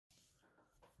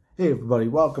Hey everybody,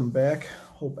 welcome back.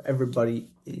 Hope everybody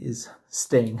is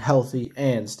staying healthy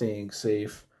and staying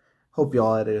safe. Hope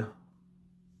y'all had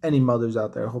any mothers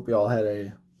out there, hope y'all had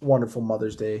a wonderful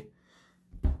Mother's Day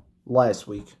last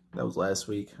week. That was last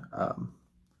week.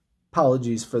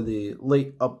 Apologies for the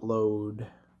late upload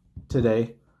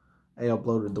today. I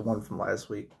uploaded the one from last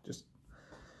week. Just,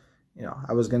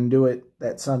 I was going to do it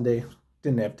that Sunday.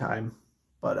 Didn't have time.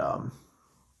 But, God,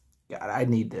 I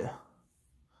need to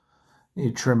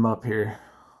trim up here.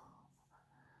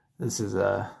 This is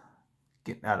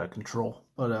getting out of control.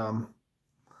 But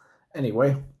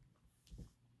anyway,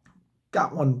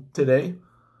 got one today.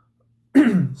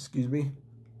 Excuse me,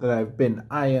 that I've been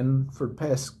eyeing for the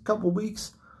past couple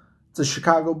weeks. It's a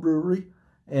Chicago brewery,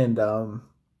 and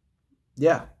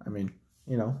yeah, I mean,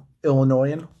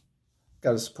 Illinoisan,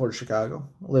 gotta support Chicago.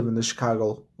 I live in the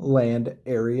Chicago land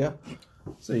area,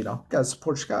 so gotta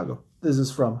support Chicago. This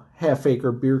is from Half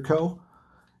Acre Beer Co.,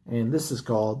 and this is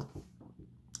called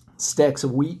Stacks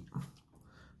of Wheat.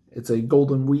 It's a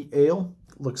golden wheat ale.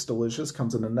 Looks delicious.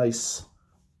 Comes in a nice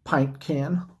pint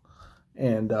can,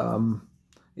 and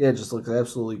yeah, it just looks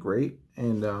absolutely great.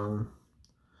 And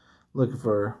looking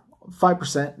for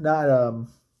 5%,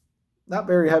 not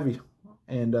very heavy.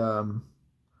 And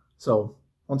so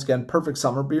once again, perfect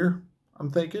summer beer. I'm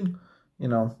thinking,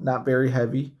 not very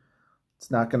heavy.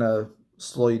 It's not gonna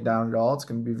slow you down at all. It's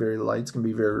gonna be very light. It's gonna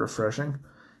be very refreshing.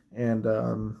 And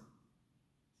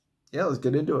yeah, let's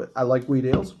get into it. I like wheat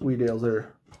ales. Wheat ales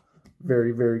are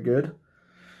very, very good.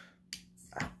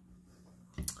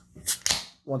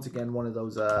 Once again, one of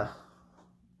those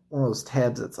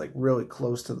tabs that's like really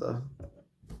close to the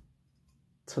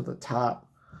top.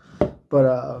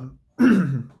 But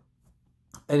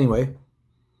anyway,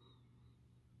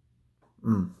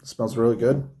 it smells really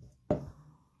good.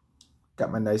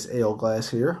 Got my nice ale glass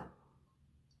here.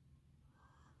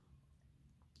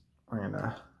 We're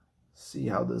gonna see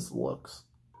how this looks.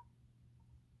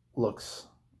 Looks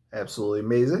absolutely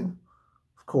amazing.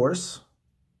 Of course,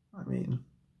 I mean,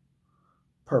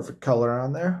 perfect color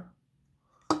on there.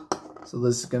 So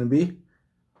this is gonna be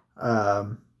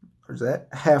where's that?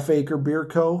 Half Acre Beer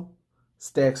Co.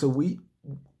 Stacks of Wheat,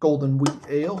 golden wheat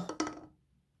ale.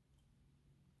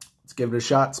 Let's give it a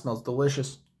shot. It smells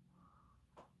delicious.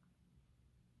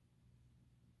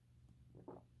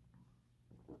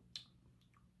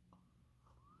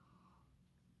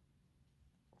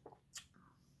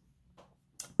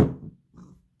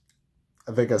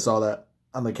 I think I saw that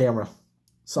on the camera.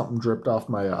 Something dripped off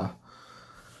my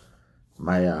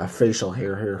my facial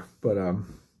hair here, but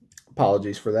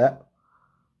apologies for that.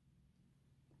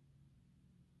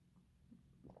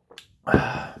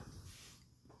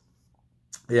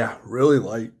 Yeah, really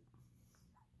light,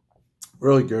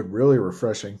 really good, really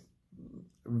refreshing,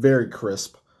 very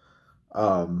crisp,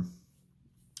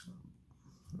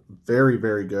 very,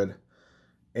 very good.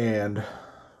 And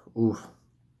ooh,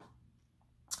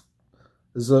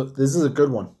 this is a good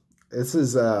one. This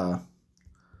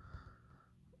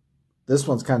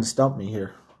one's kind of stumped me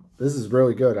here. This is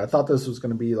really good. I thought this was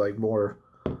going to be like more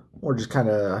just kind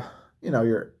of,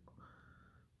 you're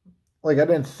like, I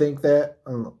didn't think that,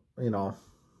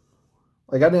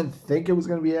 like I didn't think it was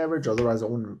going to be average. Otherwise I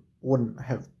wouldn't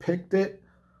have picked it.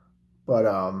 But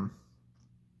I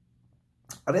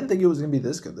didn't think it was going to be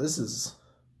this good. This is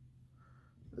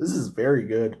very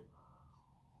good.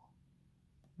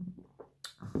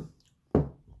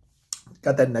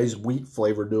 Got that nice wheat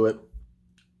flavor to it.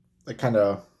 That kind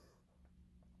of,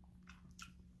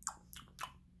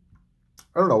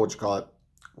 I don't know what you call it.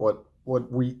 What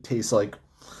wheat tastes like.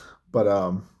 But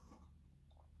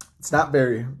it's not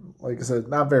very, like I said,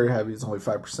 not very heavy. It's only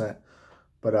 5%.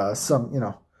 But some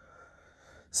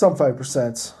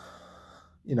 5%,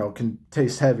 can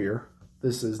taste heavier.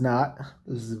 This is not.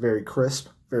 This is very crisp,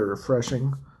 very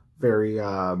refreshing, very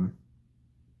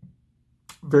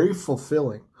very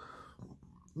fulfilling.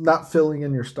 Not filling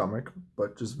in your stomach,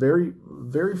 but just very,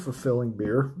 very fulfilling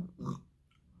beer.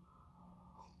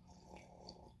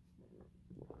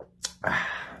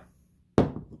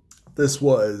 This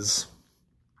was,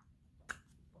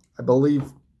 I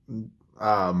believe,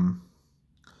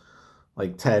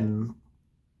 like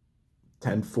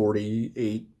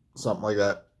 10.48, something like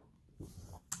that.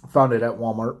 Found it at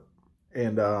Walmart,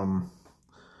 and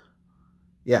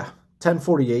yeah,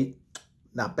 10.48,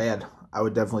 not bad. I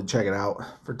would definitely check it out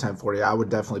for 10.40. I would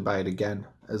definitely buy it again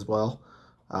as well.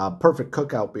 Perfect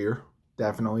cookout beer,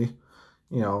 definitely.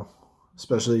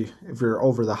 Especially if you're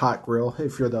over the hot grill.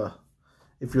 If you're the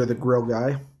grill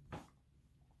guy,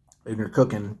 and you're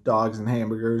cooking dogs and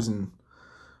hamburgers and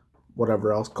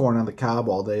whatever else, corn on the cob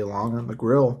all day long on the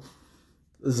grill,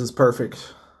 this is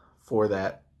perfect for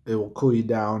that. It will cool you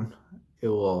down. It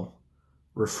will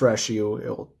refresh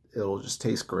you. It'll just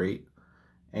taste great.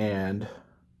 And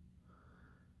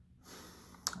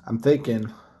I'm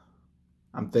thinking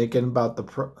about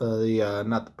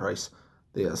not the price,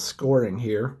 the scoring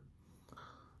here.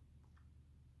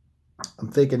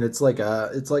 I'm thinking it's like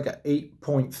a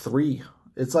 8.3.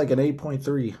 It's like an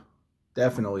 8.3.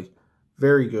 Definitely.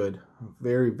 Very good.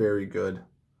 Very, very good.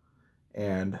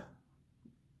 And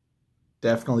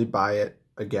definitely buy it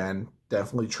again.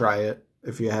 Definitely try it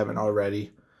if you haven't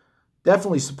already.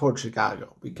 Definitely support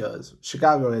Chicago, because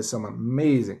Chicago has some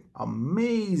amazing,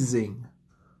 amazing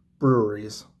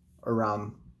breweries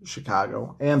around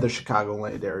Chicago and the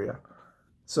Chicagoland area.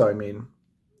 So, I mean,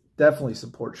 definitely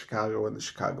support Chicago and the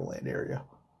Chicagoland area.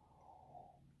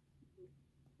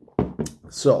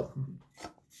 So,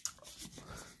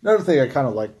 another thing I kind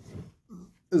of like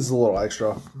is a little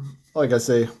extra. Like I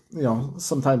say, you know,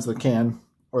 sometimes the can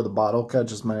or the bottle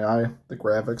catches my eye, the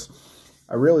graphics.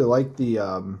 I really like the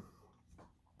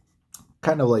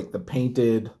kind of like the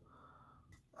painted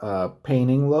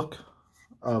painting look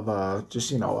of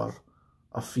just, you know,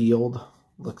 a field.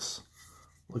 Looks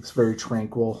very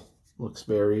tranquil, looks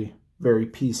very, very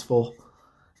peaceful.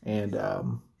 And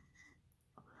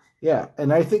yeah,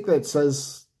 and I think that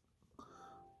says,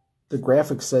 the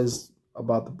graphic says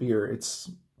about the beer,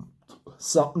 it's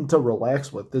something to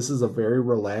relax with. This is a very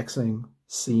relaxing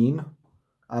scene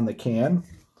on the can,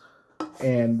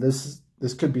 and this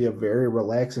could be a very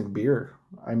relaxing beer.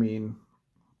 I mean,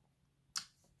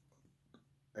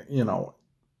 you know,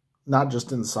 not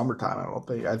just in the summertime, I don't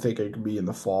think. I think it could be in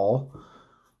the fall.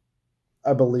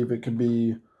 I believe it could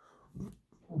be,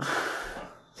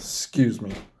 excuse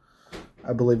me,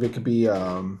 I believe it could be,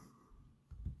 you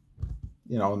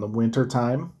know, in the winter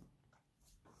time.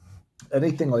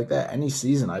 Anything like that, any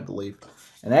season, I believe.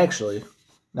 And actually,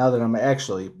 now that I'm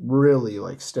actually really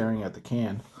like staring at the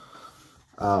can,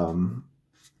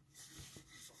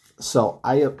 so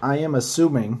I am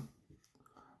assuming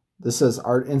this says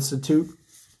Art Institute,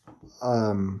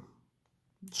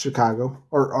 Chicago,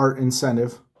 or Art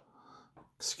Incentive,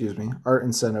 excuse me, Art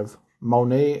Incentive,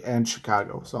 Monet and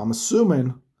Chicago. So I'm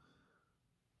assuming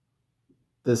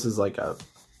this is like a,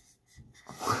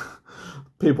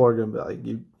 people are going to be like,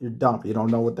 you're dumb. You don't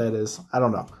know what that is. I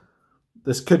don't know.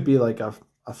 This could be like a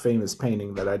famous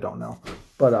painting that I don't know.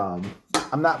 But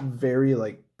I'm not very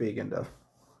like big into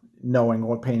knowing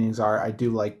what paintings are. I do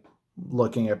like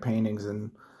looking at paintings and,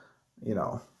 you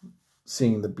know,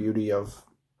 seeing the beauty of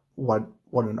what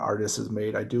an artist has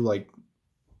made. I do like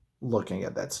looking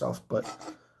at that stuff. But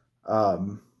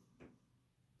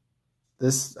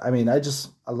this, I mean, I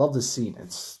love the scene.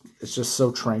 It's just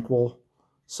so tranquil,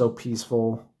 so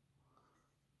peaceful,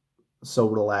 so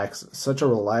relaxed. Such a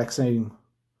relaxing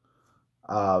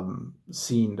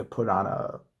scene to put on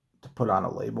a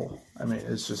label. I mean,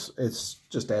 it's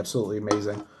just absolutely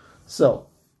amazing. So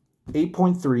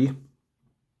 8.3,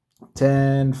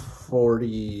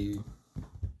 1040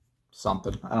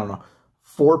 something, I don't know,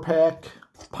 4-pack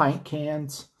pint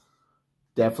cans.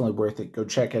 Definitely worth it. Go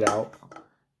check it out.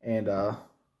 And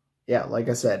yeah, like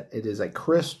I said, it is a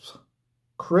crisp,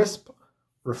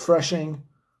 refreshing,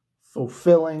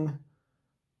 fulfilling,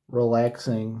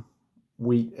 relaxing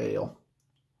wheat ale.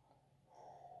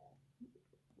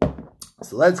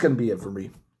 So that's going to be it for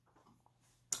me.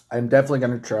 I'm definitely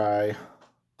going to try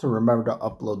to remember to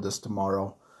upload this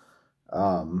tomorrow.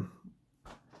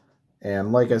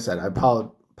 And like I said, I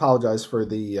apologize for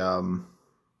the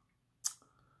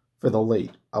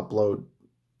late upload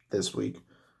this week.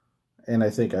 And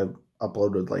I think I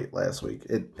uploaded late last week.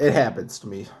 It happens to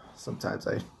me. Sometimes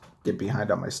I get behind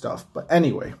on my stuff. But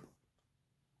anyway,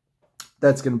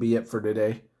 that's going to be it for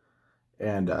today.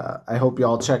 And I hope you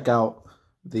all check out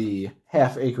the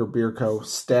Half Acre Beer Co.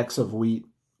 Stacks of Wheat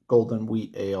Golden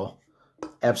Wheat Ale.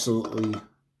 Absolutely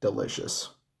delicious.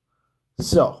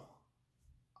 So,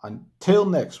 until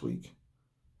next week,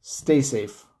 stay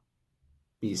safe,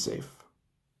 be safe,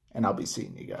 and I'll be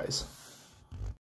seeing you guys.